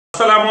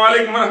अस्सलामु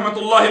अलैकुम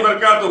रहमतुल्लाहि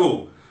बरकातुहू।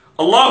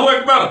 अल्लाहु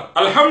अकबर,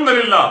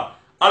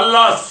 अल्हम्दुलिल्लाह।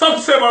 अल्लाह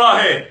सबसे बड़ा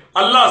है,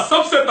 अल्लाह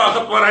सबसे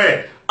ताकतवर है,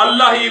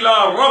 अल्लाह ही ला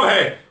रब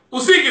है,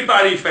 उसी की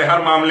तारीफ है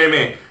हर मामले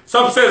में।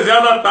 सबसे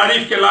ज्यादा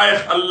तारीफ के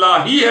लायक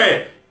अल्लाह ही है,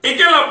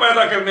 अकेला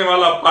पैदा करने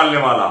वाला, पालने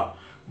वाला।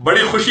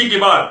 बड़ी खुशी की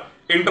बात,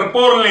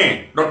 इंटरपोल ने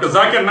डॉक्टर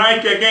जाकिर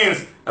नाइक के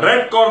अगेंस्ट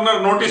रेड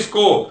कॉर्नर नोटिस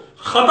को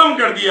खत्म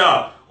कर दिया,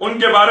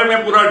 उनके बारे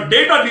में पूरा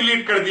डेटा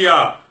डिलीट कर दिया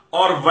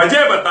और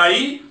वजह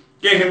बताई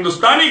कि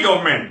हिंदुस्तानी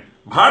गवर्नमेंट,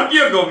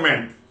 भारतीय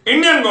गवर्नमेंट,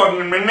 इंडियन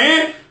गवर्नमेंट ने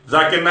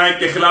जाकिर नाइक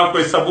के खिलाफ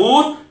कोई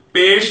सबूत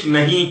पेश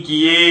नहीं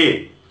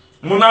किए,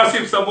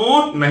 मुनासिब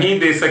सबूत नहीं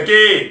दे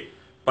सके।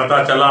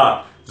 पता चला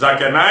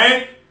जाकिर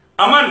नाइक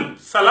अमन,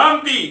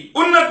 सलामती,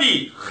 उन्नति,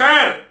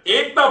 खैर,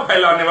 एकता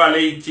फैलाने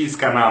वाले एक चीज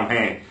का नाम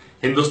है।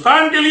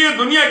 हिंदुस्तान के लिए,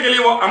 दुनिया के लिए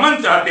वो अमन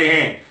चाहते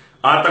हैं,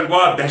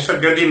 आतंकवाद,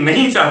 दहशतगर्दी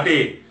नहीं चाहते।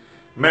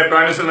 मैं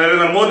prime minister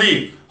Narendra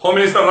Modi, home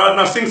minister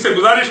Rajnath Singh से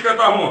गुजारिश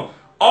करता हूं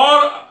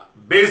और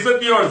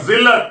बेइज्जती और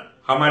जिल्लत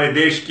हमारे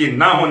देश की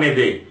ना होने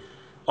दे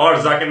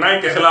और जाकिर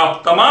नाइक के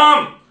खिलाफ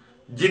तमाम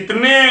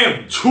जितने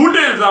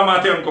झूठे इल्जाम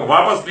थे उनको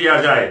वापस लिया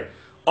जाए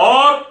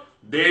और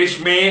देश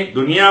में,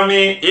 दुनिया में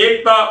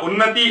एकता,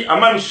 उन्नति,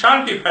 अमन,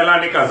 शांति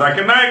फैलाने का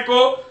जाकिर नाइक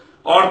को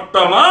और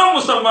तमाम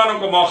मुसलमानों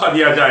को मौका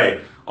दिया जाए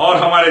और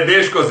हमारे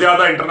देश को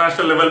ज्यादा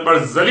इंटरनेशनल लेवल पर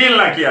जलील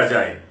ना किया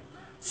जाए।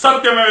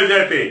 सत्यमेव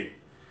जयते,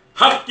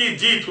 हक की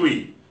जीत हुई।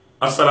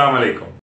 अस्सलाम वालेकुम।